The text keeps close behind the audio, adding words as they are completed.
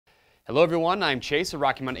Hello everyone, I'm Chase of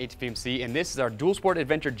Rocky Mountain ATV, and this is our Dual Sport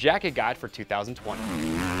Adventure Jacket Guide for 2020.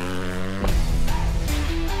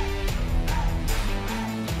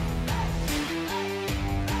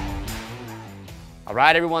 All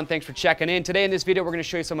right everyone, thanks for checking in. Today in this video, we're going to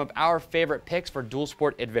show you some of our favorite picks for Dual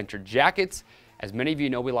Sport Adventure Jackets. As many of you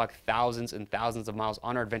know, we log thousands and thousands of miles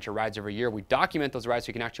on our adventure rides every year. We document those rides so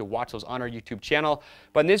you can actually watch those on our YouTube channel.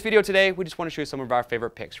 But in this video today, we just want to show you some of our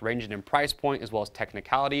favorite picks, ranging in price point as well as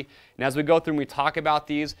technicality. And as we go through and we talk about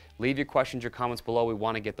these, leave your questions, your comments below. We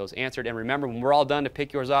want to get those answered. And remember, when we're all done to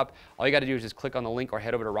pick yours up, all you got to do is just click on the link or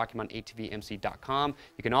head over to RockyMountainATVMC.com.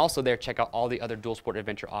 You can also there check out all the other Dual Sport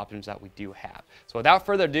Adventure options that we do have. So without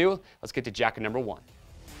further ado, let's get to jacket number one.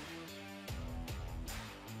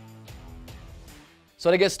 So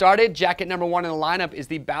to get started, jacket number one in the lineup is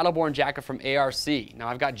the Battleborn jacket from ARC. Now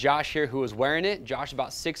I've got Josh here who is wearing it. Josh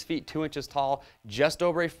about 6 feet 2 inches tall, just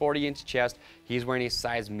over a 40-inch chest. He's wearing a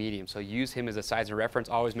size medium, so use him as a size of reference.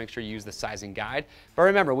 Always make sure you use the sizing guide. But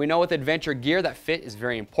remember, we know with adventure gear that fit is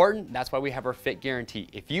very important. That's why we have our fit guarantee.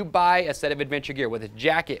 If you buy a set of adventure gear with a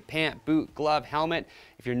jacket, pant, boot, glove, helmet,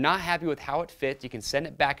 if you're not happy with how it fits, you can send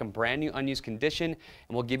it back in brand new unused condition, and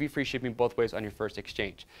we'll give you free shipping both ways on your first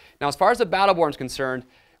exchange. Now as far as the Battleborn is concerned,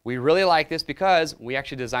 we really like this because we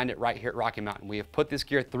actually designed it right here at Rocky Mountain. We have put this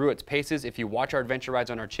gear through its paces. If you watch our adventure rides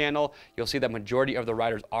on our channel, you'll see that majority of the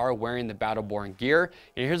riders are wearing the Battleborn gear.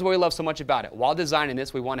 And here's what we love so much about it. While designing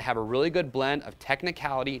this, we want to have a really good blend of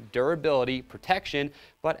technicality, durability, protection,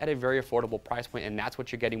 but at a very affordable price point, and that's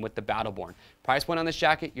what you're getting with the Battleborn. Price point on this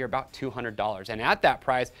jacket, you're about $200. And at that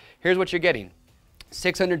price, here's what you're getting.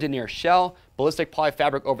 600 denier shell, ballistic poly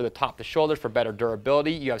fabric over the top of the shoulders for better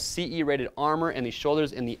durability. You have CE rated armor in the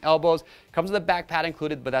shoulders and the elbows. Comes with a back pad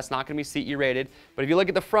included, but that's not going to be CE rated. But if you look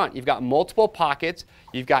at the front, you've got multiple pockets.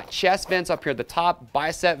 You've got chest vents up here at the top,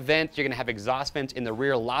 bicep vents. You're going to have exhaust vents in the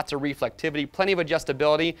rear, lots of reflectivity, plenty of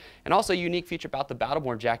adjustability, and also a unique feature about the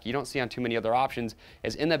Battleborn jacket you don't see on too many other options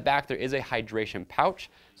is in the back there is a hydration pouch.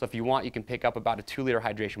 So if you want, you can pick up about a 2-liter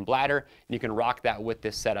hydration bladder, and you can rock that with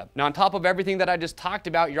this setup. Now on top of everything that I just talked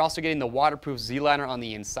about, you're also getting the waterproof Z-liner on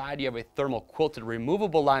the inside. You have a thermal quilted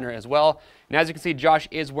removable liner as well. And as you can see, Josh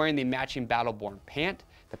is wearing the matching Battleborn pant.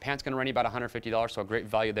 The pant's going to run you about $150, so a great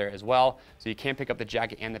value there as well. So you can pick up the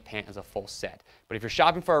jacket and the pant as a full set. But if you're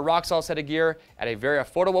shopping for a rock-solid set of gear at a very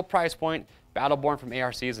affordable price point, Battleborn from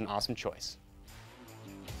ARC is an awesome choice.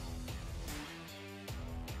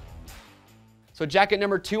 So jacket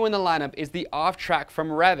number two in the lineup is the Off-Track from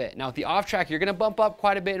Revit. Now with the Off-Track, you're going to bump up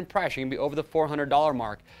quite a bit in price. You're going to be over the $400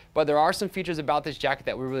 mark. But there are some features about this jacket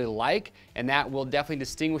that we really like, and that will definitely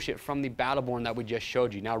distinguish it from the Battleborn that we just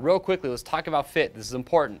showed you. Now real quickly, let's talk about fit. This is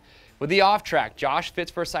important. With the Off-Track, Josh fits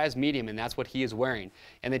for a size medium, and that's what he is wearing.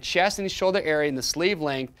 And the chest and the shoulder area and the sleeve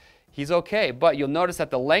length, he's okay, but you'll notice that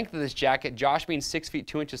the length of this jacket, Josh being 6 feet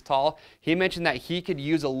 2 inches tall, he mentioned that he could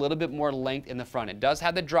use a little bit more length in the front. It does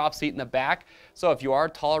have the drop seat in the back, so if you are a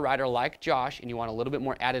taller rider like Josh and you want a little bit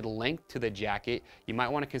more added length to the jacket, you might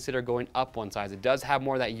want to consider going up one size. It does have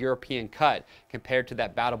more of that European cut compared to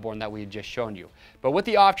that Battleborn that we had just shown you. But with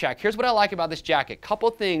the Off-Track, here's what I like about this jacket. Couple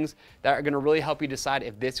things that are going to really help you decide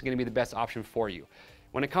if this is going to be the best option for you.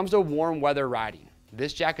 When it comes to warm weather riding,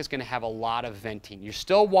 this jacket is going to have a lot of venting. You're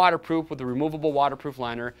still waterproof with the removable waterproof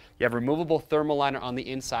liner. You have removable thermal liner on the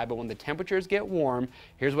inside, but when the temperatures get warm,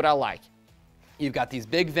 here's what I like. You've got these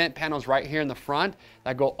big vent panels right here in the front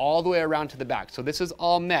that go all the way around to the back. So this is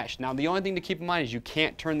all mesh. Now the only thing to keep in mind is you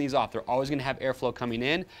can't turn these off. They're always going to have airflow coming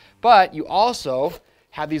in, but you also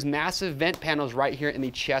have these massive vent panels right here in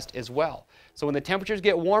the chest as well. So when the temperatures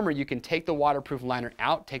get warmer, you can take the waterproof liner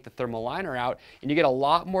out, take the thermal liner out, and you get a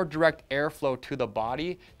lot more direct airflow to the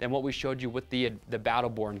body than what we showed you with the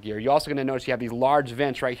Battleborn gear. You're also going to notice you have these large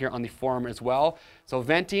vents right here on the forearm as well. So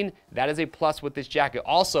venting, that is a plus with this jacket.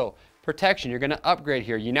 Also, protection, you're going to upgrade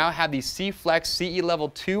here. You now have the C-Flex CE Level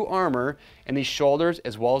 2 armor in the shoulders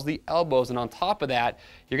as well as the elbows, and on top of that,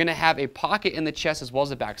 you're going to have a pocket in the chest as well as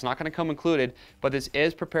the back. It's not going to come included, but this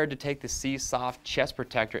is prepared to take the C-Soft chest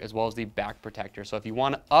protector as well as the back protector. So if you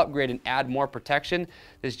want to upgrade and add more protection,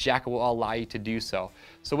 this jacket will allow you to do so.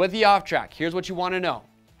 So with the Off-Track, here's what you want to know.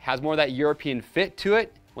 Has more of that European fit to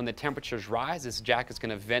it. When the temperatures rise, this jacket is going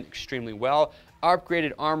to vent extremely well.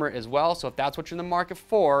 Upgraded armor as well, so if that's what you're in the market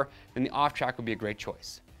for, then the Off-Track would be a great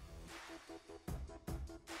choice.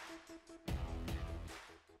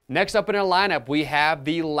 Next up in our lineup, we have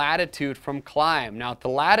the Latitude from Climb. Now, the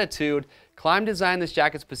Latitude, Climb designed this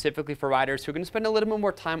jacket specifically for riders who are going to spend a little bit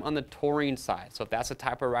more time on the touring side. So if that's the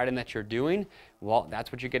type of riding that you're doing, Well,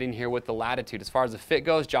 that's what you're getting here with the Latitude. As far as the fit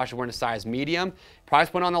goes, Josh is wearing a size medium. Price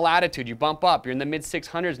point on the Latitude, you bump up. You're in the mid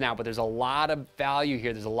 600s now, but there's a lot of value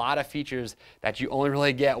here. There's a lot of features that you only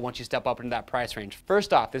really get once you step up into that price range.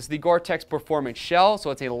 First off, this is the Gore-Tex Performance Shell, so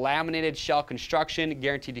it's a laminated shell construction,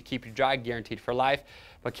 guaranteed to keep you dry, guaranteed for life.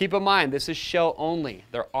 But keep in mind, this is shell only.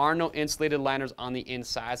 There are no insulated liners on the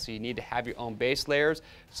inside, so you need to have your own base layers.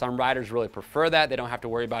 Some riders really prefer that. They don't have to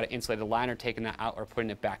worry about an insulated liner, taking that out or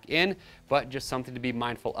putting it back in, but just something to be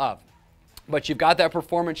mindful of. But you've got that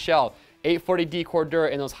performance shell, 840D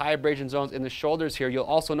Cordura in those high abrasion zones in the shoulders here. You'll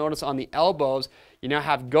also notice on the elbows, you now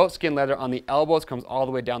have goat skin leather on the elbows, comes all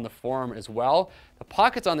the way down the forearm as well. The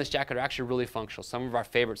pockets on this jacket are actually really functional, some of our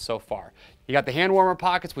favorites so far. You got the hand warmer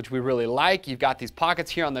pockets, which we really like. You've got these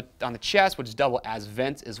pockets here on the chest, which double as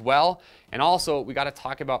vents as well. And also, we got to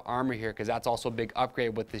talk about armor here, because that's also a big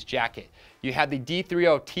upgrade with this jacket. You have the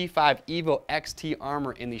D30 T5 Evo XT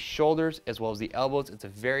armor in the shoulders as well as the elbows. It's a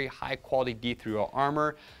very high quality D30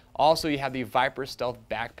 armor. Also, you have the Viper Stealth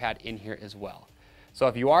back pad in here as well. So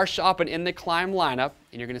if you are shopping in the Climb lineup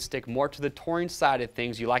and you're going to stick more to the touring side of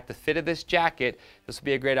things, you like the fit of this jacket, this will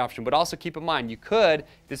be a great option. But also keep in mind, you could,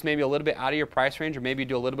 this may be a little bit out of your price range, or maybe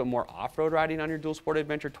do a little bit more off-road riding on your dual sport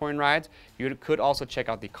adventure touring rides. You could also check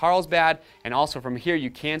out the Carlsbad, and also from here you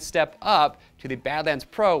can step up to the Badlands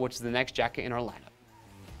Pro, which is the next jacket in our lineup.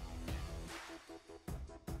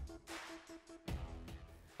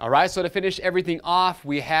 All right, so to finish everything off,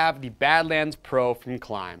 we have the Badlands Pro from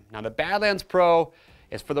Climb. Now the Badlands Pro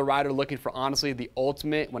is for the rider looking for, honestly, the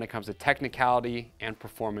ultimate when it comes to technicality and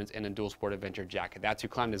performance in a dual sport adventure jacket. That's who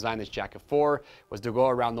Climb designed this jacket for, was to go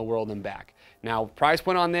around the world and back. Now, price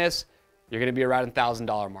point on this, you're going to be around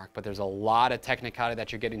 $1,000 mark, but there's a lot of technicality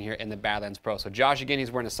that you're getting here in the Badlands Pro. So Josh, again, he's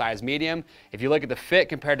wearing a size medium. If you look at the fit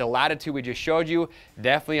compared to Latitude we just showed you,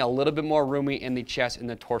 definitely a little bit more roomy in the chest and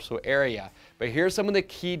the torso area. But here's some of the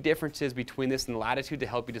key differences between this and the Latitude to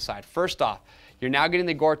help you decide. First off, you're now getting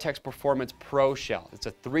the Gore-Tex Performance Pro shell. It's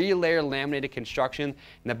a 3-layer laminated construction,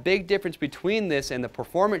 and the big difference between this and the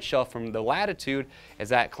Performance shell from the Latitude is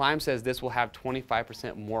that Climb says this will have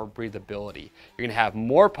 25% more breathability. You're gonna have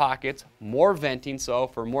more pockets, more venting, so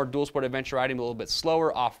for more dual sport adventure riding, a little bit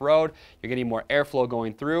slower off-road, you're getting more airflow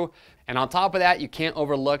going through. And on top of that, you can't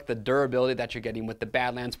overlook the durability that you're getting with the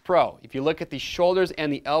Badlands Pro. If you look at the shoulders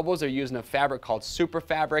and the elbows, they're using a fabric called Super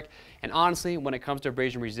Fabric. And honestly, when it comes to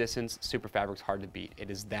abrasion resistance, Super Fabric's hard to beat. It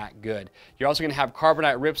is that good. You're also going to have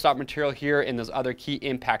carbonite ripstop material here in those other key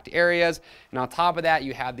impact areas. And on top of that,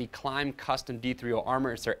 you have the Climb Custom D30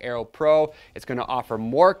 armor. It's their Aero Pro. It's going to offer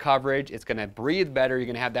more coverage. It's going to breathe better. You're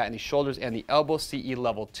going to have that in the shoulders and the elbow, CE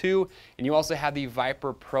level 2. And you also have the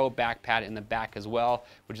Viper Pro back pad in the back as well,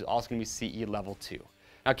 which is also going to be CE level 2.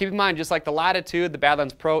 Now keep in mind, just like the Latitude, the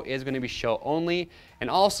Badlands Pro is going to be show only. And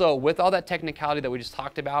also, with all that technicality that we just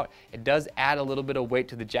talked about, it does add a little bit of weight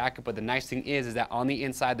to the jacket, but the nice thing is that on the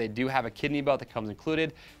inside, they do have a kidney belt that comes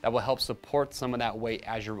included that will help support some of that weight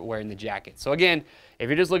as you're wearing the jacket. So again, if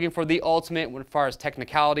you're just looking for the ultimate as far as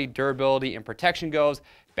technicality, durability, and protection goes,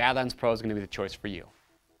 Badlands Pro is going to be the choice for you.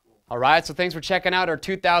 All right, so thanks for checking out our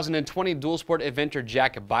 2020 Dual Sport Adventure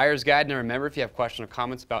Jacket Buyer's Guide. And remember, if you have questions or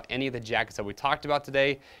comments about any of the jackets that we talked about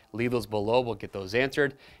today, leave those below. We'll get those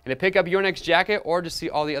answered. And to pick up your next jacket or to see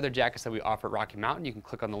all the other jackets that we offer at Rocky Mountain, you can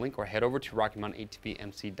click on the link or head over to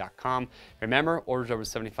RockyMountainATVMC.com. Remember, orders over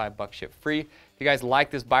 $75 ship free. If you guys like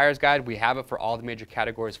this Buyer's Guide, we have it for all the major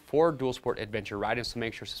categories for Dual Sport Adventure riding, so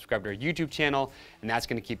make sure to subscribe to our YouTube channel, and that's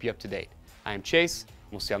going to keep you up to date. I am Chase,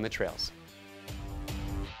 and we'll see you on the trails.